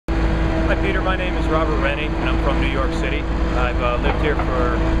Hi Peter, my name is Robert Reni and I'm from New York City. I've lived here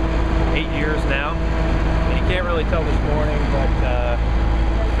for 8 years now. And you can't really tell this morning, but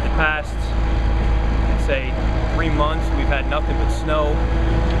for the past, I'd say 3 months, we've had nothing but snow,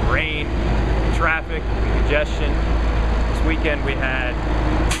 rain, traffic, congestion. This weekend we had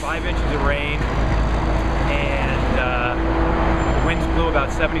 5 inches of rain and the winds blew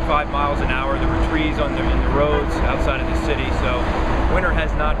about 75 miles an hour. There were trees in the roads outside of the city, so winter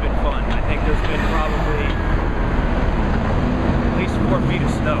has not been fun. I think there's been probably at least 4 feet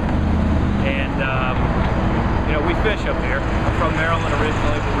of snow. And you know, we fish up here. I'm from Maryland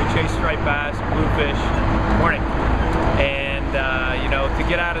originally, but we chase striped bass, bluefish, morning. And you know, to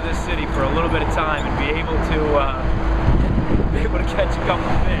get out of this city for a little bit of time and be able to catch a couple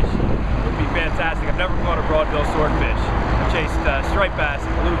of fish would be fantastic. I've never caught a broadbill swordfish. I've chased striped bass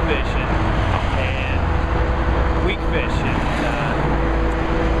and bluefish and weakfish and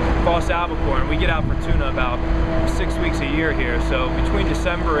false albacore, and we get out for tuna about 6 weeks a year here. So between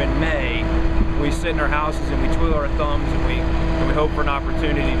December and May, we sit in our houses and we twiddle our thumbs and we hope for an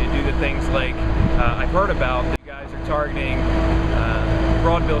opportunity to do the things like I've heard about that you guys are targeting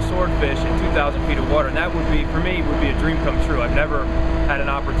broadbill swordfish in 2,000 feet of water, and that would be, for me, would be a dream come true. I've never had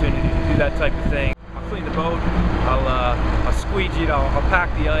an opportunity to do that type of thing. I'll clean the boat, I'll squeegee it, I'll pack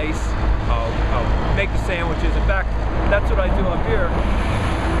the ice, I'll make the sandwiches. In fact, that's what I do up here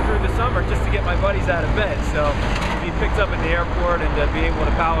through the summer, just to get my buddies out of bed. So to be picked up at the airport and to be able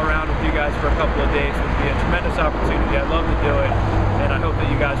to pal around with you guys for a couple of days would be a tremendous opportunity. I'd love to do it, and I hope that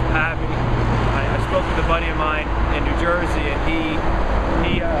you guys will have me. I spoke with a buddy of mine in New Jersey, and he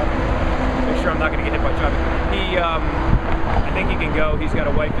make sure I'm not going to get hit by traffic. I think he can go. He's got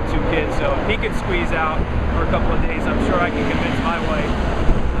a wife and 2 kids, so if he can squeeze out for a couple of days, I'm sure I can convince my wife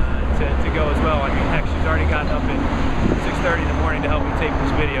to go as well. I mean, heck, she's already gotten up at 6:30 in the morning to help me tape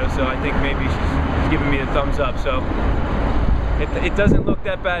this video, so I think maybe she's giving me the thumbs up. So it doesn't look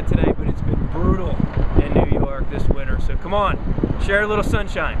that bad today, but it's been brutal in New York this winter. So come on, share a little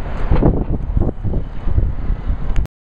sunshine.